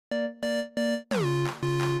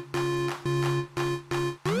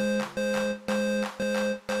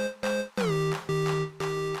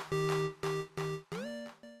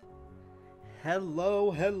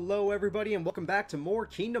Hello everybody, and welcome back to more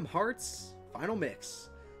Kingdom Hearts Final Mix.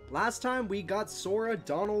 Last time we got Sora,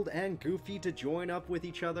 Donald, and Goofy to join up with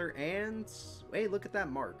each other, and... hey, look at that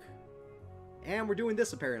mark. And we're doing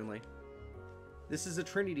this apparently. This is a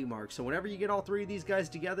Trinity mark, so whenever you get all three of these guys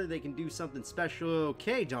together, they can do something special.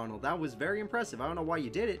 Okay, Donald, that was very impressive. I don't know why you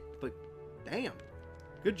did it, but damn.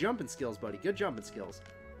 Good jumping skills, buddy. Good jumping skills.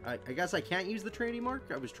 I guess I can't use the Trinity mark?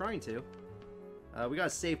 I was trying to. We got a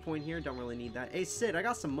save point here. Don't really need that. Hey, Sid, I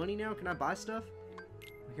got some money now. Can I buy stuff?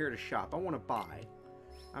 I'm here to shop. I want to buy.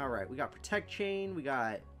 Alright, we got Protect Chain. We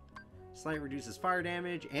got Slight reduces fire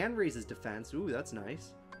damage and raises defense. Ooh, that's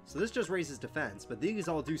nice. So this just raises defense, but these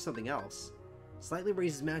all do something else. Slightly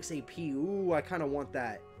raises max AP. Ooh, I kind of want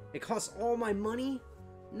that. It costs all my money?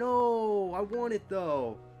 No, I want it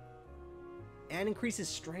though. And increases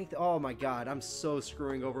strength. Oh my god, I'm so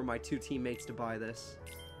screwing over my two teammates to buy this.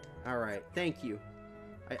 Alright, thank you.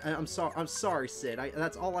 I'm sorry, Sid.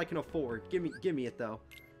 That's all I can afford. Give me it though.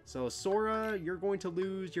 So Sora, you're going to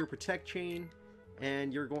lose your Protect Chain,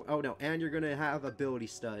 and you're going. Oh no, and you're going to have Ability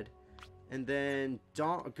Stud. And then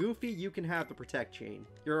Goofy, you can have the Protect Chain.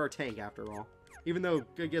 You're our tank after all. Even though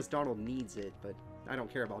I guess Donald needs it, but I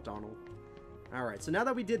don't care about Donald. Alright, so now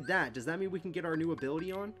that we did that, does that mean we can get our new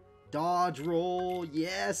ability on? Dodge Roll,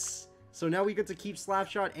 yes! So now we get to keep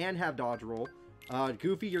Slapshot and have Dodge Roll.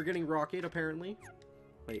 Goofy, you're getting Rocket, apparently.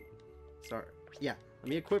 Wait, sorry. Yeah, let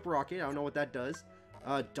me equip Rocket. I don't know what that does.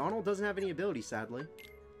 Donald doesn't have any ability, sadly.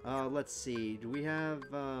 Let's see. Do we have,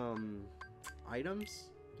 items?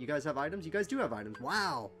 You guys have items? You guys do have items.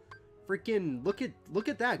 Wow! Freaking, look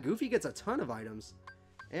at that. Goofy gets a ton of items.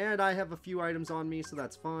 And I have a few items on me, so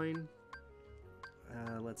that's fine.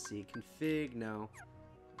 Let's see. Config, no.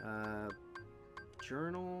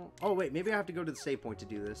 Journal. Oh, wait, maybe I have to go to the save point to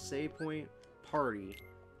do this. Save point. Party,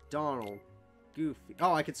 Donald, Goofy.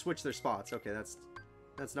 Oh, I could switch their spots. Okay, that's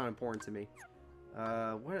not important to me.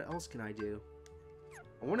 What else can I do?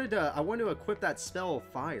 I want to equip that spell of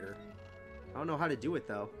fire. I don't know how to do it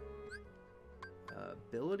though.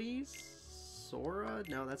 Abilities, Sora.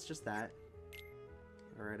 No, that's just that.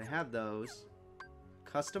 All right, I have those.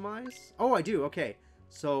 Customize. Oh, I do. Okay,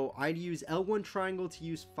 so I'd use L1 triangle to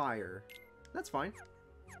use fire. That's fine.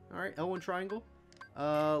 All right, L1 triangle.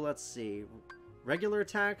 Let's see. Regular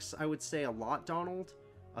attacks, I would say a lot, Donald.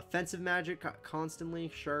 Offensive magic,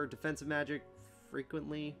 constantly, sure. Defensive magic,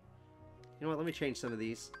 frequently. You know what, let me change some of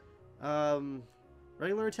these.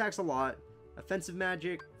 Regular attacks a lot. Offensive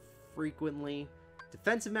magic, frequently.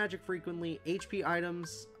 Defensive magic, frequently. HP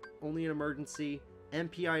items, only in emergency.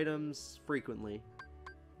 MP items, frequently.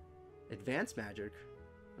 Advanced magic?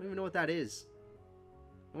 I don't even know what that is.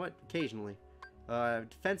 What? Occasionally.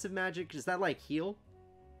 Defensive magic, is that like heal?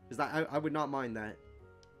 Is that I would not mind that.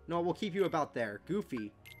 No, we'll keep you about there.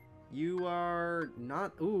 Goofy, you are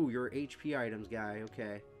not. Ooh, you're HP items guy.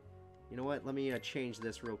 Okay. You know what? Let me change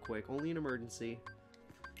this real quick. Only an emergency.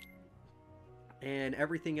 And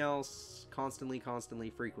everything else constantly,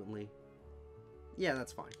 frequently. Yeah,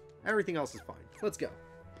 that's fine. Everything else is fine. Let's go.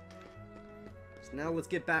 So now let's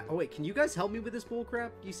get back. Oh wait, can you guys help me with this bullcrap?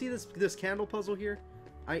 Do you see this candle puzzle here?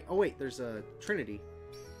 Oh wait, there's a Trinity.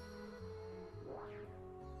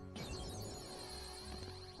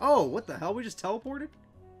 Oh, what the hell? We just teleported?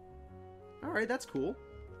 Alright, that's cool.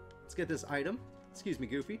 Let's get this item. Excuse me,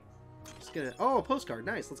 Goofy. Just gonna... oh, a postcard.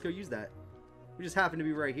 Nice. Let's go use that. We just happen to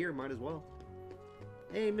be right here. Might as well.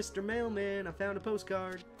 Hey, Mr. Mailman. I found a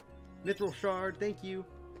postcard. Mithril Shard. Thank you.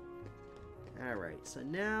 Alright, so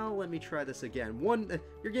now let me try this again.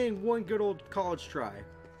 You're getting one good old college try.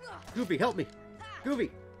 Goofy, help me. Goofy,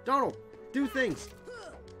 Donald, do things.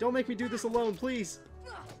 Don't make me do this alone, please.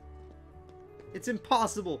 It's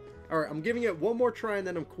impossible. Alright, I'm giving it one more try and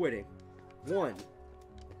then I'm quitting. 1,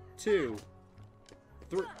 2,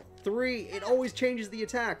 3. It always changes the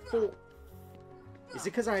attack. 4. Is it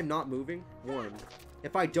because I am not moving? 1.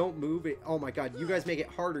 If I don't move, it... oh my god, you guys make it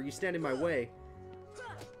harder. You stand in my way.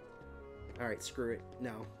 Alright, screw it.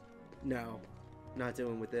 No. No. Not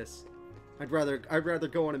dealing with this. I'd rather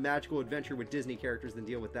go on a magical adventure with Disney characters than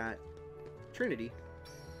deal with that. Trinity.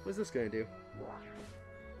 What's this gonna do?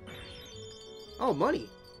 Oh, money!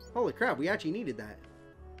 Holy crap, we actually needed that.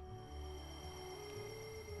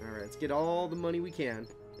 Alright, let's get all the money we can.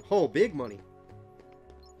 Oh, big money.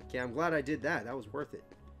 Okay, I'm glad I did that. That was worth it.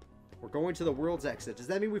 We're going to the world's exit. Does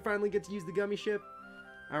that mean we finally get to use the gummy ship?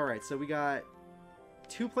 Alright, so we got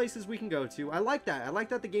 2 places we can go to. I like that. I like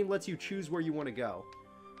that the game lets you choose where you want to go.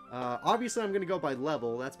 Obviously, I'm going to go by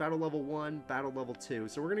level. That's battle level 1, battle level 2.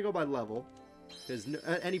 So we're going to go by level. Because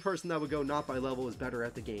any person that would go not by level is better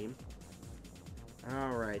at the game.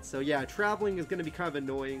 Alright, so yeah, traveling is going to be kind of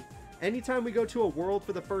annoying. Anytime we go to a world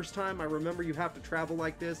for the first time, I remember you have to travel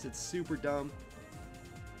like this. It's super dumb.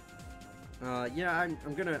 Yeah,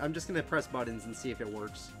 I'm just gonna press buttons and see if it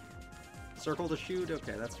works. Circle to shoot?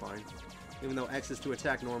 Okay, that's fine. Even though X is to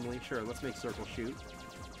attack normally. Sure, let's make circle shoot.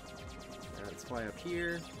 Let's fly up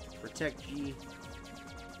here. Protect G.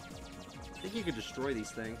 I think you could destroy these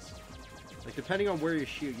things. Like, depending on where you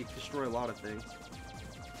shoot, you can destroy a lot of things.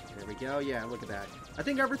 There we go. Yeah, look at that. I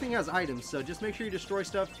think everything has items, so just make sure you destroy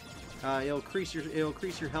stuff. It'll increase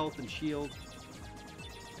your health and shield.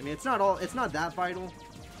 I mean, it's not that vital.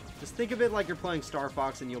 Just think of it like you're playing Star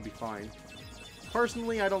Fox and you'll be fine.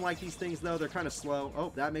 Personally, I don't like these things though. They're kind of slow.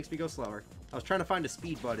 Oh, that makes me go slower. I was trying to find a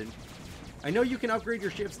speed button. I know you can upgrade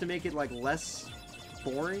your ships to make it like less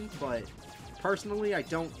boring, but personally, I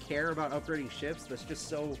don't care about upgrading ships. That's just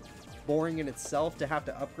so boring in itself to have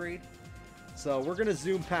to upgrade. So we're gonna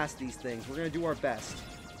zoom past these things. We're gonna do our best.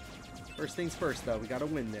 First things first, though. We gotta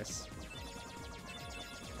win this.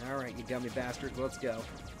 Alright, you gummy bastard. Let's go.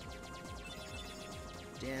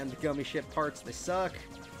 Damn, the gummy ship parts. They suck.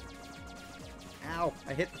 Ow,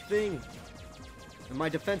 I hit the thing. And my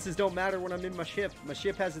defenses don't matter when I'm in my ship. My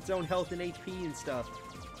ship has its own health and HP and stuff.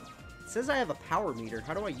 It says I have a power meter.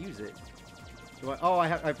 How do I use it? Oh,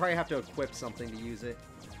 I probably have to equip something to use it.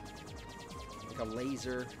 Like a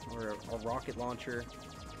laser or a rocket launcher.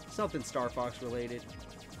 Something Star Fox related.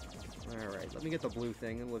 Alright, let me get the blue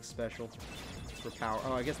thing. It looks special. It's for power.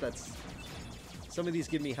 Oh, I guess that's... Some of these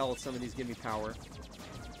give me health, some of these give me power.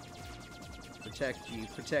 Protect G,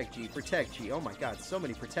 protect G, protect G. Oh my god, so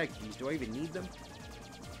many protect Gs. Do I even need them?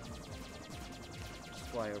 Just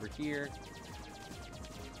fly over here.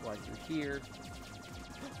 Fly through here.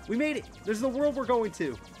 We made it! There's the world we're going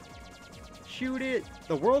to! Shoot it!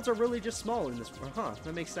 The worlds are really just small in this... Huh,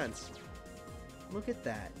 that makes sense. Look at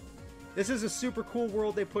that. This is a super cool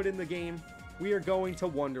world they put in the game. We are going to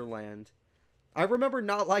Wonderland. I remember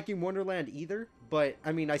not liking Wonderland either, but,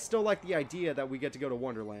 I mean, I still like the idea that we get to go to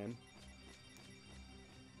Wonderland.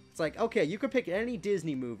 It's like, okay, you could pick any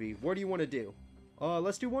Disney movie. What do you want to do?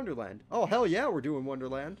 Let's do Wonderland. Oh, hell yeah, we're doing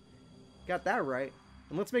Wonderland. Got that right.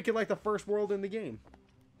 And let's make it like the first world in the game.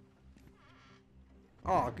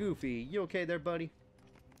 Aw, Goofy, you okay there, buddy?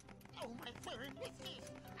 Oh, my fur and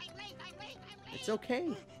whiskers. I'm late. It's okay.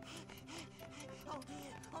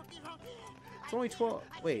 It's only 12.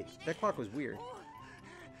 Wait, that clock was weird.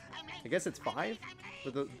 I guess it's 5?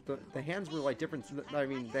 But the hands were like different. I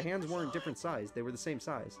mean, the hands weren't different size. They were the same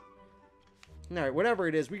size. Alright, whatever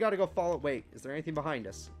it is, we gotta go follow. Wait, is there anything behind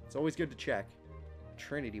us? It's always good to check.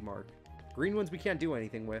 Trinity mark. Green ones we can't do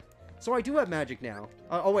anything with. So I do have magic now.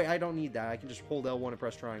 Oh wait, I don't need that. I can just hold L1 and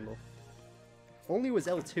press triangle. If only it was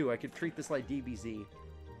L2, I could treat this like DBZ.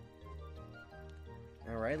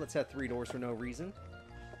 Alright, let's have 3 doors for no reason.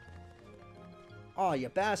 Aw, you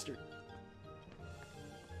bastard.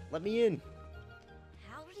 Let me in.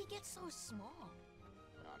 How did he get so small?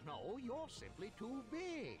 No, you're simply too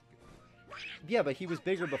big. Yeah, but he was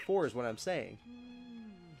bigger before is what I'm saying.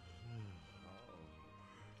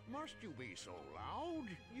 Must you be so loud?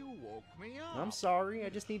 You woke me up. I'm sorry, I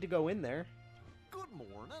just need to go in there. Good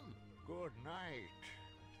morning. Good night.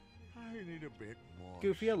 I need a bit more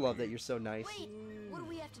Goofy, I love that sleep. you're so nice. Wait, what do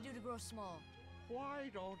we have to do to grow small? Why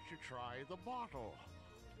don't you try the bottle?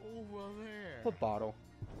 Over there. What bottle?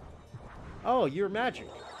 Oh, you're magic.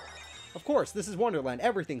 Of course, this is Wonderland.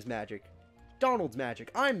 Everything's magic. Donald's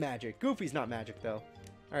magic. I'm magic. Goofy's not magic, though.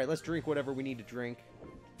 Alright, let's drink whatever we need to drink.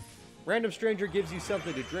 Random stranger gives you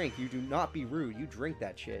something to drink. You do not be rude. You drink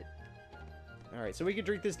that shit. Alright, so we can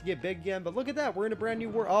drink this to get big again, but look at that. We're in a brand new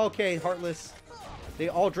world. Oh, okay, Heartless. They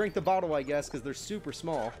all drink the bottle, I guess, because they're super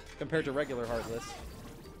small compared to regular Heartless.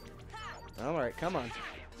 Alright, come on.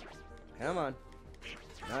 Come on.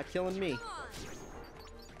 Not killing me.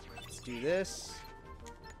 Let's do this.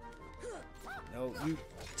 No, you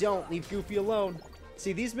don't. Leave Goofy alone.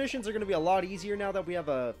 See, these missions are going to be a lot easier now that we have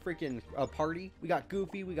a freaking party. We got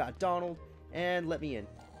Goofy, we got Donald, and let me in.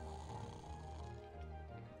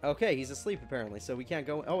 Okay, he's asleep apparently, so we can't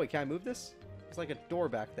go... Oh, wait, can I move this? There's like a door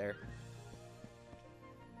back there.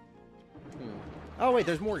 Oh, wait,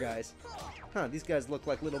 there's more guys. Huh, these guys look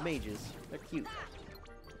like little mages. They're cute.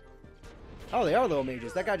 Oh, they are little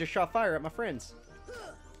mages. That guy just shot fire at my friends.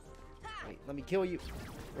 Wait, let me kill you.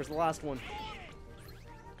 Where's the last one?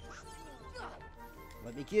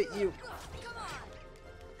 Let me get you.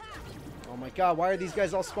 Oh my god, why are these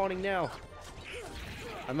guys all spawning now?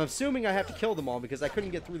 I'm assuming I have to kill them all because I couldn't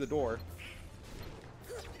get through the door.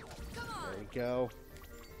 There we go.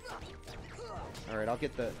 Alright, I'll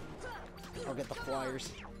get the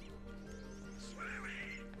flyers.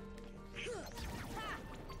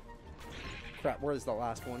 Crap, where's the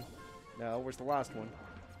last one? No, where's the last one?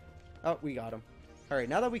 Oh, we got him. Alright,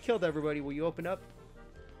 now that we killed everybody, will you open up?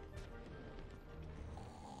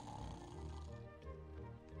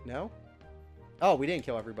 No? Oh, we didn't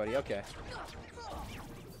kill everybody. Okay.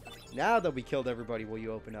 Now that we killed everybody, will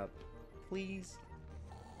you open up? Please?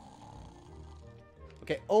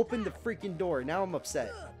 Okay, open the freaking door. Now I'm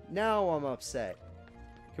upset. Now I'm upset.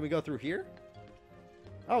 Can we go through here?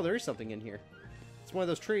 Oh, there is something in here. It's one of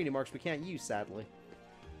those Trinity marks we can't use, sadly.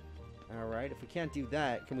 Alright, if we can't do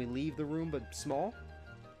that, can we leave the room but small?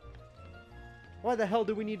 Why the hell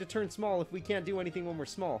do we need to turn small if we can't do anything when we're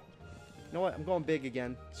small? You know what? I'm going big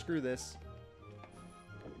again. Screw this.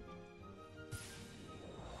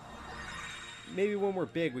 Maybe when we're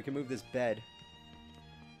big, we can move this bed.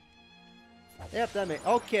 Yep, that makes...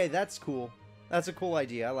 Okay, that's cool. That's a cool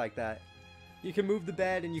idea. I like that. You can move the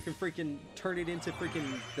bed and you can freaking turn it into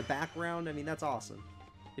freaking the background. I mean, that's awesome.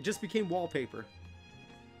 It just became wallpaper.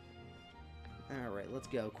 Alright, let's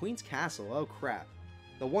go. Queen's Castle. Oh, crap.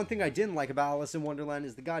 The one thing I didn't like about Alice in Wonderland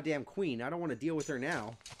is the goddamn queen. I don't want to deal with her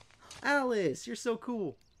now. Alice, you're so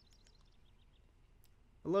cool.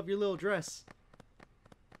 I love your little dress.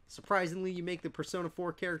 Surprisingly, you make the Persona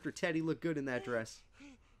 4 character Teddy look good in that dress.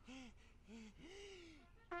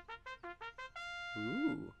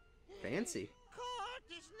 Ooh, fancy. Court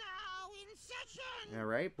is now in session.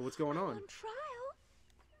 Alright, but what's going on? On trial?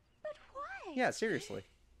 But why? Yeah, seriously.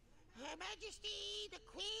 Her Majesty, the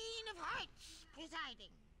Queen of Hearts,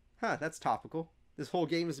 presiding. Huh, that's topical. This whole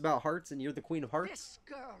game is about hearts and you're the Queen of Hearts? This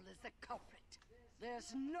girl is the culprit.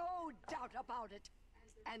 There's no doubt about it.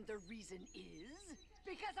 And the reason is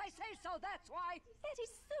because I say so, that's why. That is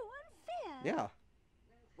so unfair. Yeah.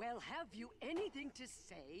 Well, have you anything to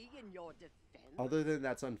say in your defense? Other than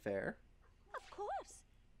that's unfair. Of course.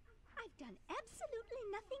 I've done absolutely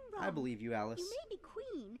nothing wrong. I believe you, Alice. You may be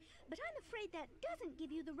queen, but I'm afraid that doesn't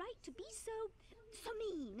give you the right to be so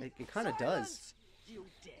mean. It kind of does. You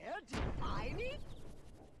dare defy me?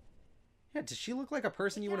 Yeah, does she look like a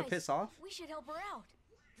person you want to piss off? We should help her out.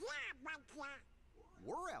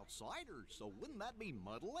 We're outsiders, so wouldn't that be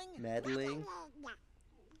muddling? Meddling.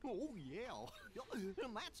 Oh, yeah.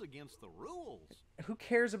 And that's against the rules. Who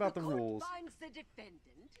cares about the court rules? finds the defendant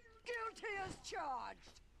guilty as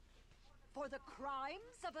charged for the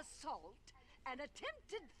crimes of assault and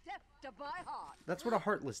attempted theft of my heart. That's what a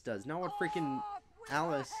Heartless does, not what freaking Off with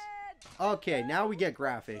Alice. your head. Okay, now we get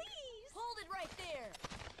graphic. Please. Hold it right there.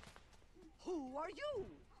 Who are you?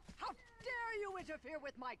 How dare you interfere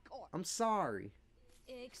with my court? I'm sorry.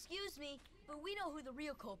 Excuse me, but we know who the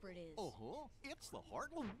real culprit is. Uh-huh. It's the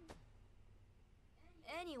Heartland.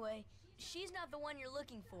 Anyway, she's not the one you're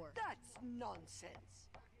looking for. That's nonsense.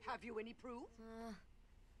 Have you any proof?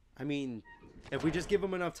 I mean, if we just give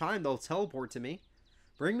them enough time, they'll teleport to me.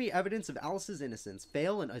 Bring me evidence of Alice's innocence.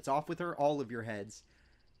 Fail and it's off with her, all of your heads.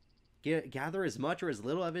 Gather as much or as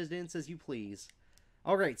little evidence as you please.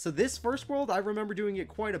 Alright, so this first world, I remember doing it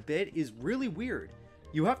quite a bit, is really weird.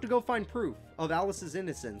 You have to go find proof of Alice's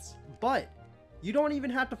innocence, but you don't even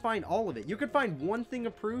have to find all of it. You could find one thing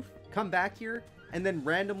of proof, come back here, and then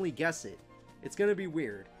randomly guess it. It's gonna be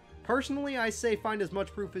weird. Personally, I say find as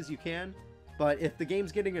much proof as you can, but if the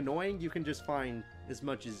game's getting annoying, you can just find as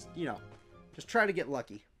much as, you know, just try to get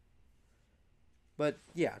lucky. But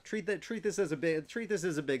yeah, treat this as a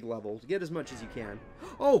big level. Get as much as you can.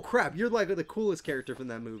 Oh crap, you're like the coolest character from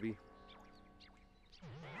that movie.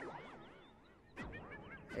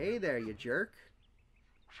 Hey there, you jerk.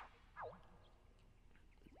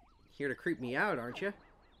 Here to creep me out, aren't you?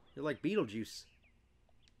 You're like Beetlejuice.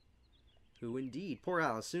 Who indeed? Poor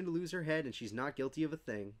Alice, soon to lose her head, and she's not guilty of a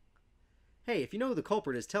thing. Hey, if you know who the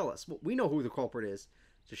culprit is, tell us. Well, we know who the culprit is.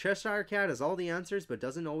 The Cheshire Cat has all the answers, but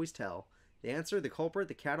doesn't always tell. The answer, the culprit,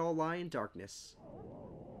 the cat all lie in darkness.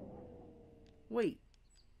 Wait.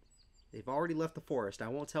 They've already left the forest. I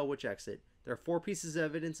won't tell which exit. There are 4 pieces of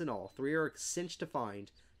evidence in all. 3 are cinched to find.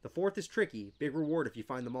 The 4th is tricky. Big reward if you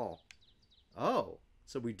find them all. Oh,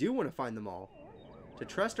 so we do want to find them all. To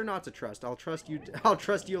trust or not to trust? I'll trust you. I'll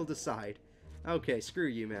trust you'll decide. Okay, screw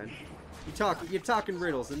you, man. You're talking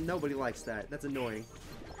riddles, and nobody likes that. That's annoying.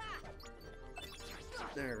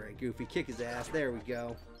 All right, Goofy, kick his ass. There we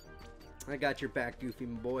go. I got your back, Goofy,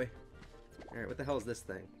 my boy. All right, what the hell is this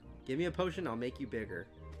thing? Give me a potion, I'll make you bigger.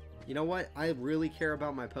 You know what? I really care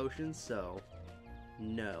about my potions, so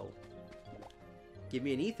no. Give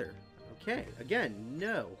me an ether. Okay, again,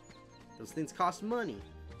 no. Those things cost money.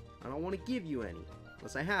 I don't want to give you any,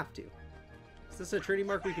 unless I have to. Is this a Trinity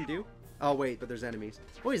mark we can do? Oh wait, but there's enemies.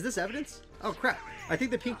 Wait, is this evidence? Oh crap! I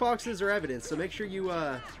think the pink boxes are evidence, so make sure you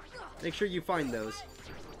find those.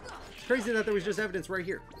 It's crazy that there was just evidence right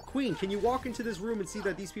here. Queen, can you walk into this room and see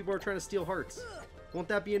that these people are trying to steal hearts? Won't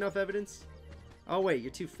that be enough evidence? Oh wait,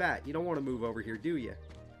 you're too fat. You don't want to move over here, do you?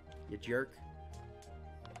 You jerk.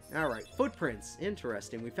 Alright, footprints.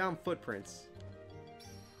 Interesting. We found footprints.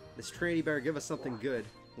 This tranny better give us something good.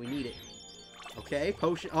 We need it. Okay,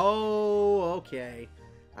 potion. Oh, okay.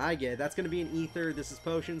 I get it. That's going to be an ether. This is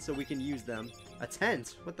potion, so we can use them. A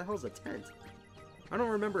tent? What the hell's a tent? I don't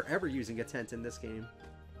remember ever using a tent in this game.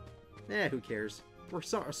 Eh, who cares? We're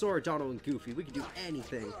Sora, Donald, and Goofy. We can do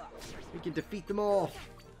anything. We can defeat them all.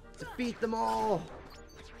 Defeat them all.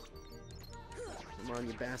 Come on,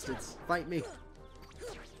 you bastards. Fight me.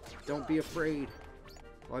 Don't be afraid.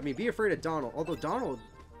 Well, I mean, be afraid of Donald. Although Donald,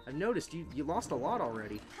 I've noticed you lost a lot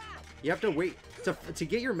already. You have to wait. To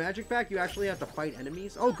get your magic back, you actually have to fight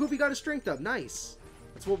enemies. Oh, Goofy got his strength up. Nice.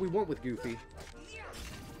 That's what we want with Goofy.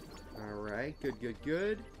 Alright, good, good,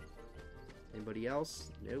 good. Anybody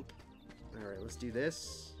else? Nope. Alright, let's do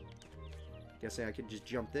this. Guessing I could just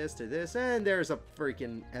jump this to this. And there's a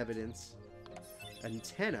freaking evidence.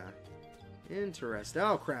 Antenna. Interesting.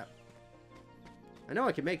 Oh, crap. I know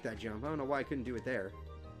I can make that jump. I don't know why I couldn't do it there.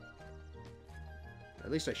 At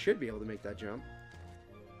least I should be able to make that jump.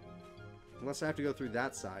 Unless I have to go through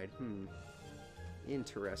that side.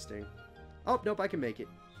 Interesting. Oh, nope, I can make it.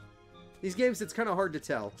 These games, it's kind of hard to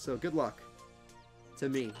tell, so good luck. To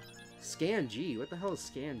me. Scan G. What the hell is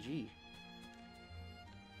Scan G?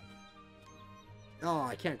 Oh,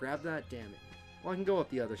 I can't grab that? Damn it. Well, I can go up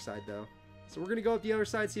the other side, though. So we're going to go up the other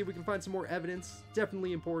side, see if we can find some more evidence.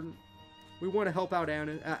 Definitely important. We want to help out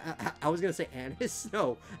Anna. I was going to say Anis.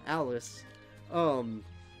 No, Alice.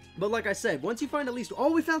 But like I said, once you find at least...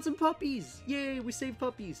 Oh, we found some puppies! Yay, we saved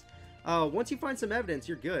puppies. Once you find some evidence,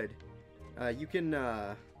 you're good. You can...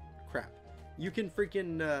 crap. You can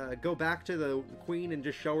freaking go back to the queen and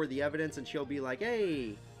just show her the evidence, and she'll be like,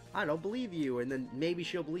 hey, I don't believe you. And then maybe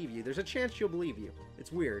she'll believe you. There's a chance she'll believe you.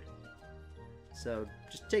 It's weird. So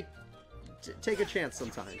just take a chance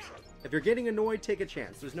sometimes. If you're getting annoyed, take a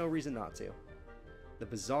chance. There's no reason not to. The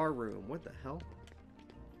bizarre room. What the hell?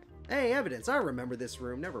 Hey, evidence. I remember this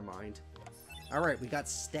room. Never mind. Alright, we got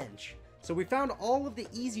stench. So we found all of the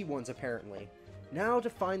easy ones, apparently. Now to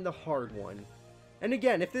find the hard one. And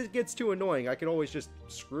again, if this gets too annoying, I could always just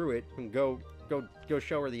screw it and go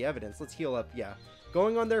show her the evidence. Let's heal up. Yeah.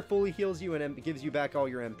 Going on there fully heals you and gives you back all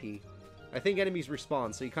your MP. I think enemies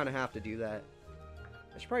respawn, so you kind of have to do that.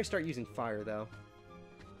 I should probably start using fire, though.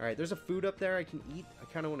 Alright, there's a food up there I can eat. I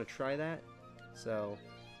kind of want to try that. So...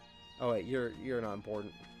 Oh, wait, you're not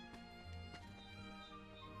important.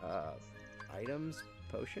 Items?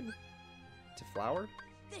 Potion? To flower?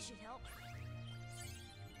 This should help.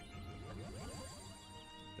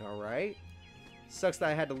 Alright. Sucks that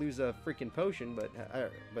I had to lose a freaking potion, but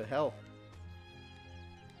hell.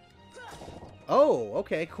 Oh,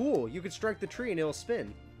 okay, cool. You can strike the tree and it'll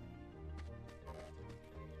spin.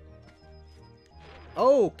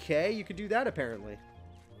 Okay, you could do that apparently.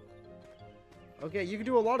 Okay, you can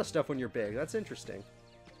do a lot of stuff when you're big. That's interesting.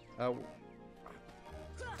 Alright,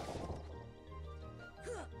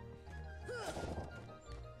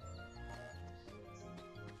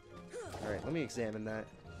 let me examine that.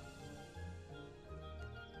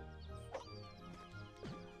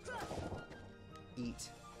 Eat.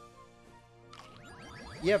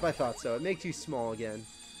 Yep, I thought so. It makes you small again.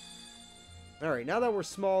 Alright, now that we're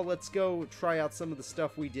small, let's go try out some of the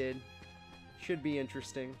stuff we did. Should be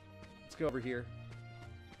interesting. Let's go over here.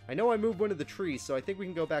 I know I moved one of the trees, so I think we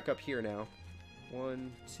can go back up here now.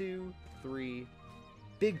 1, 2, 3.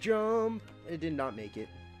 Big jump! It did not make it.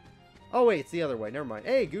 Oh, wait, it's the other way. Never mind.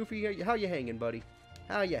 Hey, Goofy, how you hanging, buddy?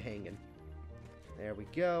 How you hanging? There we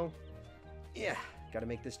go. Yeah, gotta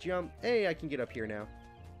make this jump. Hey, I can get up here now.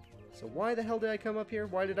 So why the hell did I come up here?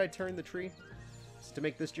 Why did I turn the tree? Just to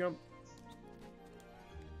make this jump?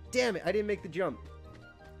 Damn it, I didn't make the jump.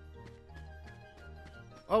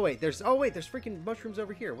 Oh wait, there's freaking mushrooms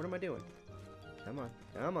over here. What am I doing? Come on,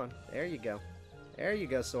 come on. There you go. There you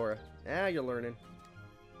go, Sora. Now you're learning.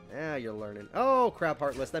 Now you're learning. Oh, crap,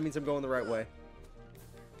 Heartless. That means I'm going the right way.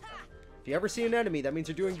 If you ever see an enemy, that means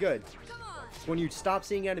you're doing good. It's when you stop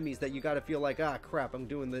seeing enemies that you gotta feel like, ah, crap, I'm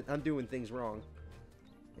doing things wrong.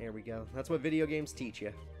 There we go. That's what video games teach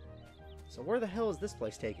you. So where the hell is this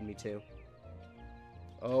place taking me to?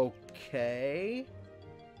 Okay.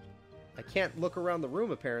 I can't look around the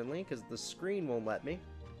room, apparently, because the screen won't let me.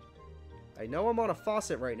 I know I'm on a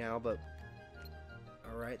faucet right now, but...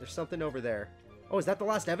 Alright, there's something over there. Oh, is that the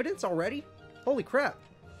last evidence already? Holy crap.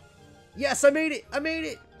 Yes, I made it! I made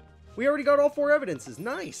it! We already got all 4 evidences.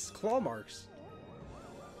 Nice! Claw marks.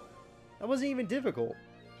 That wasn't even difficult.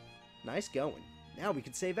 Nice going. Now we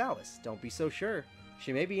can save Alice. Don't be so sure.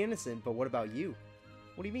 She may be innocent, but what about you?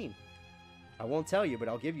 What do you mean? I won't tell you, but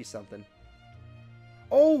I'll give you something.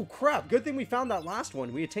 Oh, crap! Good thing we found that last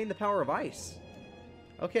one. We attained the power of ice.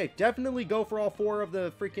 Okay, definitely go for all 4 of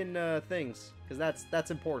the freaking things, because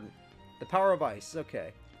that's important. The power of ice.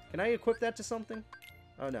 Okay. Can I equip that to something?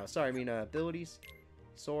 Oh, no. Sorry, I mean, abilities.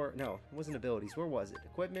 Sora. No, it wasn't abilities. Where was it?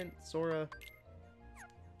 Equipment. Sora.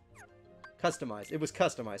 Customized. It was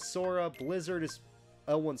customized. Sora. Blizzard is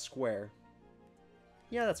L1 square.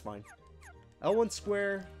 Yeah, that's fine. L1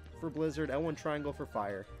 square for Blizzard. L1 triangle for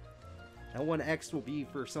fire. L1 X will be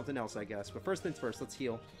for something else, I guess. But first things first, let's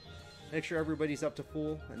heal. Make sure everybody's up to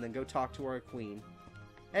full, and then go talk to our queen.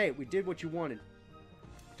 Hey, we did what you wanted.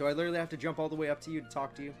 Do I literally have to jump all the way up to you to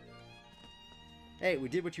talk to you? Hey, we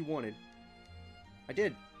did what you wanted. I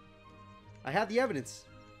did. I have the evidence.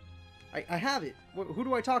 I have it. Who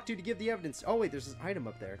do I talk to give the evidence? Oh, wait, there's this item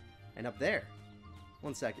up there. And up there.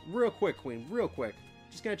 1 second. Real quick, queen. Real quick.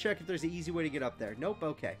 Just gonna check if there's an easy way to get up there. Nope,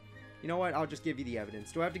 okay. You know what? I'll just give you the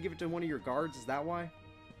evidence. Do I have to give it to one of your guards? Is that why?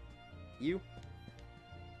 You?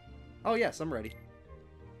 Oh, yes, I'm ready.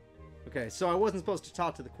 Okay, so I wasn't supposed to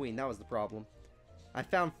talk to the queen. That was the problem. I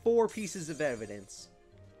found 4 pieces of evidence.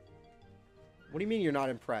 What do you mean you're not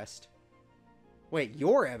impressed? Wait,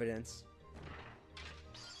 your evidence?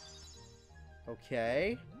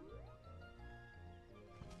 Okay.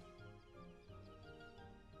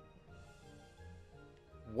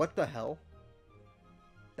 What the hell?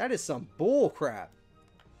 That is some bull crap.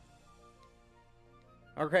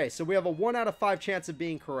 Okay, so we have a 1 out of 5 chance of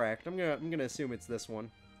being correct. I'm gonna assume it's this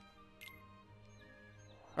one.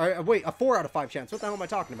 Alright, wait, a 4 out of 5 chance. What the hell am I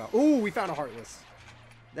talking about? Ooh, we found a Heartless.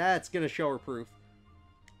 That's gonna show her proof.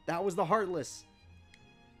 That was the Heartless.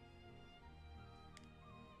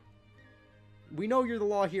 We know you're the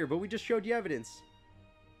law here, but we just showed you evidence.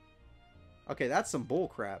 Okay, that's some bull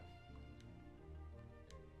crap.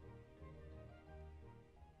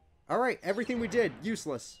 Alright, everything we did,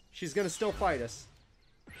 useless. She's gonna still fight us.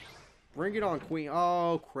 Bring it on, queen.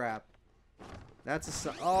 Oh, crap. That's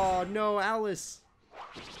a... Oh, no, Alice.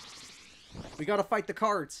 We gotta fight the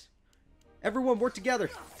cards. Everyone, work together.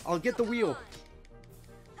 I'll get the wheel.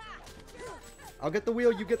 I'll get the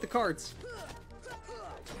wheel, you get the cards.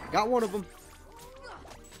 Got one of them.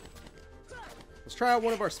 Let's try out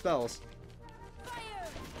one of our spells.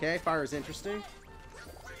 Okay, fire is interesting.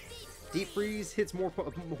 Deep freeze hits more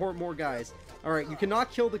guys. Alright, you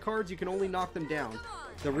cannot kill the cards, you can only knock them down.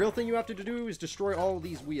 The real thing you have to do is destroy all of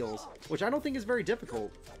these wheels, which I don't think is very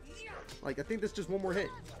difficult. Like, I think that's just one more hit.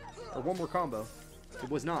 Or one more combo. It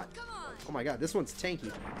was not. Oh my god, this one's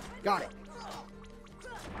tanky. Got it.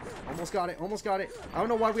 Almost got it, almost got it. I don't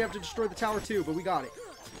know why we have to destroy the tower too, but we got it.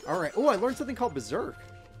 Alright. Oh, I learned something called Berserk.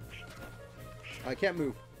 I can't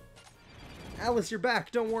move. Alice, you're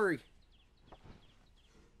back. Don't worry.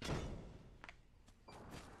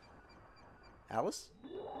 Alice?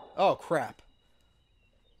 Oh, crap.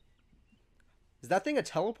 Is that thing a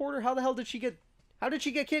teleporter? How the hell did she get... How did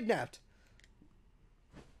she get kidnapped?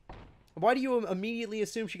 Why do you immediately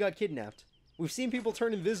assume she got kidnapped? We've seen people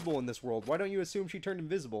turn invisible in this world. Why don't you assume she turned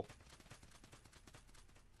invisible?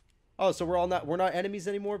 Oh, so we're not enemies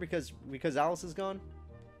anymore because Alice is gone?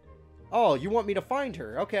 Oh, you want me to find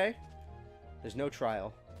her? Okay. There's no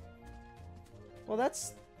trial. Well,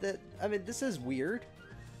 I mean, this is weird.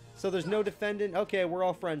 So there's no defendant. Okay, we're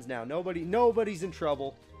all friends now. Nobody's in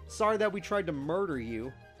trouble. Sorry that we tried to murder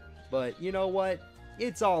you. But you know what?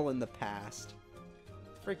 It's all in the past.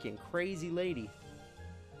 Freaking crazy lady.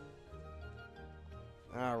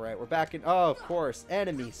 Alright, we're back in... Oh, of course.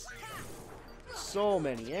 Enemies. So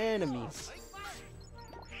many enemies.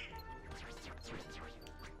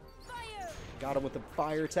 Got him with the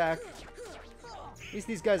fire attack. At least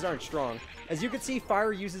these guys aren't strong. As you can see,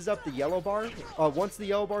 fire uses up the yellow bar. Once the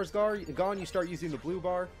yellow bar is gone, you start using the blue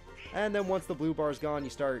bar. And then once the blue bar is gone, you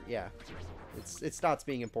start... Yeah. It stops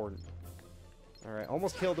being important. Alright,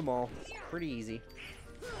 almost killed them all. Pretty easy.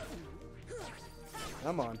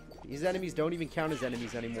 Come on. These enemies don't even count as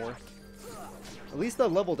enemies anymore. At least the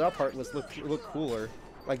leveled up Heartless look cooler.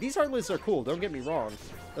 Like, these Heartless are cool, don't get me wrong.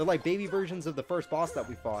 They're like baby versions of the first boss that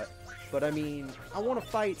we fought. But I mean, I want to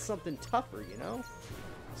fight something tougher, you know?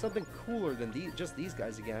 Something cooler than just these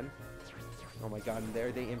guys again. Oh my god, and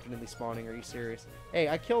are they infinitely spawning? Are you serious? Hey,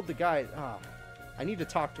 I killed the guy. I need to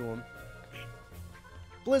talk to him.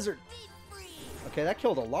 Blizzard! Okay, that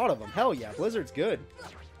killed a lot of them. Hell yeah, Blizzard's good.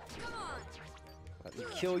 Let me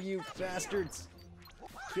kill you, bastards.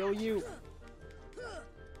 Kill you.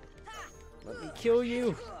 Let me kill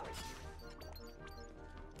you.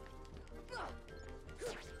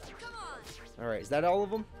 Alright, is that all of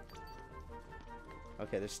them?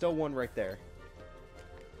 Okay, there's still one right there.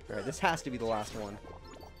 Alright, this has to be the last one.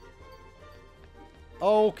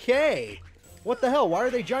 Okay! What the hell? Why are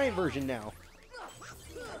they giant version now?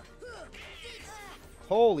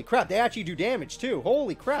 Holy crap, they actually do damage too.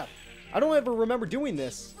 Holy crap. I don't ever remember doing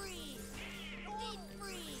this.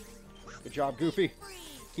 Good job, Goofy.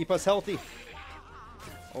 Keep us healthy.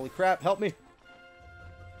 Holy crap, help me.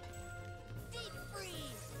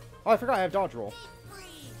 Oh, I forgot I have dodge roll.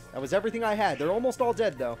 That was everything I had. They're almost all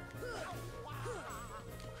dead, though.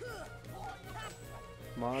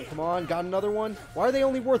 Come on, come on. Got another one. Why are they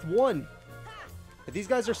only worth 1? If these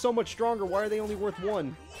guys are so much stronger, why are they only worth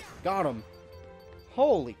 1? Got him.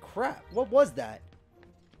 Holy crap. What was that?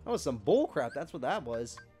 That was some bull crap. That's what that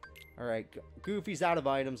was. Alright. Goofy's out of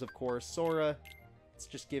items, of course. Sora, let's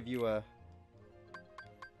just give you a...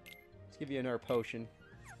 Let's give you another potion.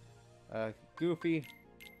 Goofy,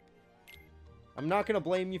 I'm not going to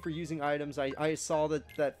blame you for using items. I saw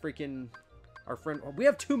that freaking... Our friend... We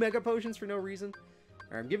have 2 Mega Potions for no reason.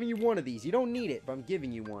 Alright, I'm giving you one of these. You don't need it, but I'm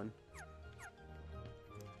giving you one.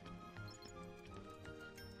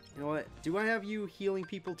 You know what? Do I have you healing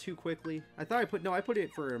people too quickly? I thought I put... No, I put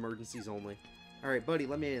it for emergencies only. Alright, buddy,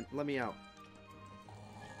 let me in. Let me out.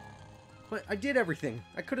 But I did everything.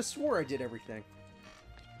 I could have swore I did everything.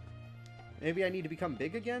 Maybe I need to become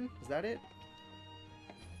big again? Is that it?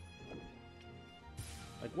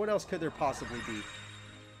 Like, what else could there possibly be?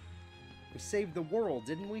 We saved the world,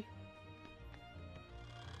 didn't we?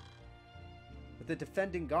 With the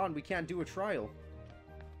defendant gone, we can't do a trial.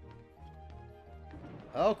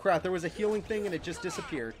 Oh crap, there was a healing thing and it just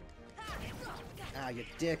disappeared. Ah, you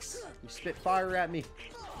dicks. You spit fire at me.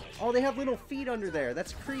 Oh, they have little feet under there.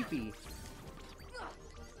 That's creepy.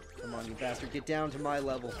 Come on, you bastard. Get down to my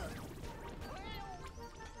level.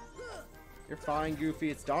 You're fine,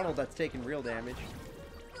 Goofy. It's Donald that's taking real damage.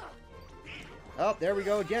 Oh, there we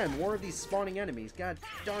go again. More of these spawning enemies. God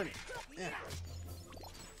darn it. Yeah.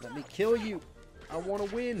 Let me kill you. I want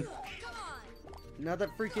to win. Now that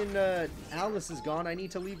freaking Alice is gone, I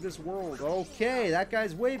need to leave this world. Okay, that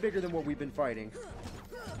guy's way bigger than what we've been fighting.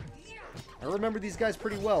 I remember these guys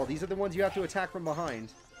pretty well. These are the ones you have to attack from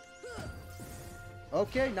behind.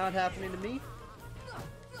 Okay, not happening to me.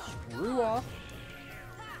 Screw off.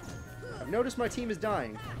 I've noticed my team is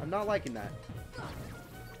dying. I'm not liking that.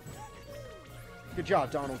 Good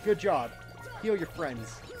job, Donald. Good job. Heal your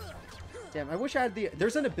friends. Damn, I wish I had the...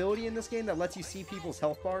 There's an ability in this game that lets you see people's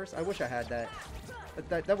health bars. I wish I had that.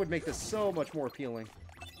 That would make this so much more appealing.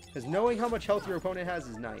 Because knowing how much health your opponent has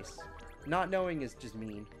is nice. Not knowing is just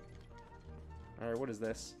mean. Alright, what is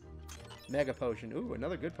this? Mega Potion. Ooh,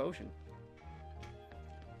 another good potion.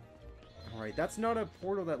 Alright, that's not a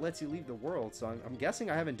portal that lets you leave the world, so I'm guessing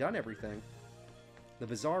I haven't done everything. The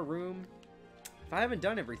Bizarre Room. If I haven't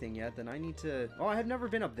done everything yet, then I need to... Oh, I have never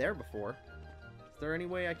been up there before. Is there any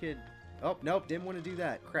way I could... Oh, nope, didn't want to do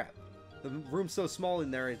that. Crap. The room's so small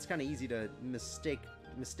in there, it's kind of easy to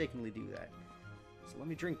mistakenly do that. So let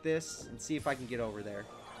me drink this and see if I can get over there.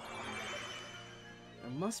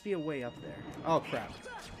 There must be a way up there. Oh, crap.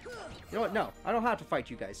 You know what? No, I don't have to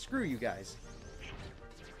fight you guys. Screw you guys.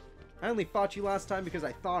 I only fought you last time because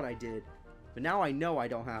I thought I did. But now I know I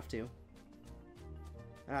don't have to.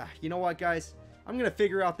 Ah, you know what, guys? I'm going to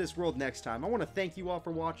figure out this world next time. I want to thank you all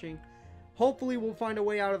for watching. Hopefully we'll find a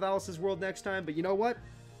way out of Alice's world next time, but you know what?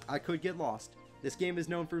 I could get lost. This game is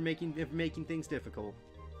known for making things difficult.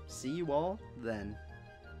 See you all then.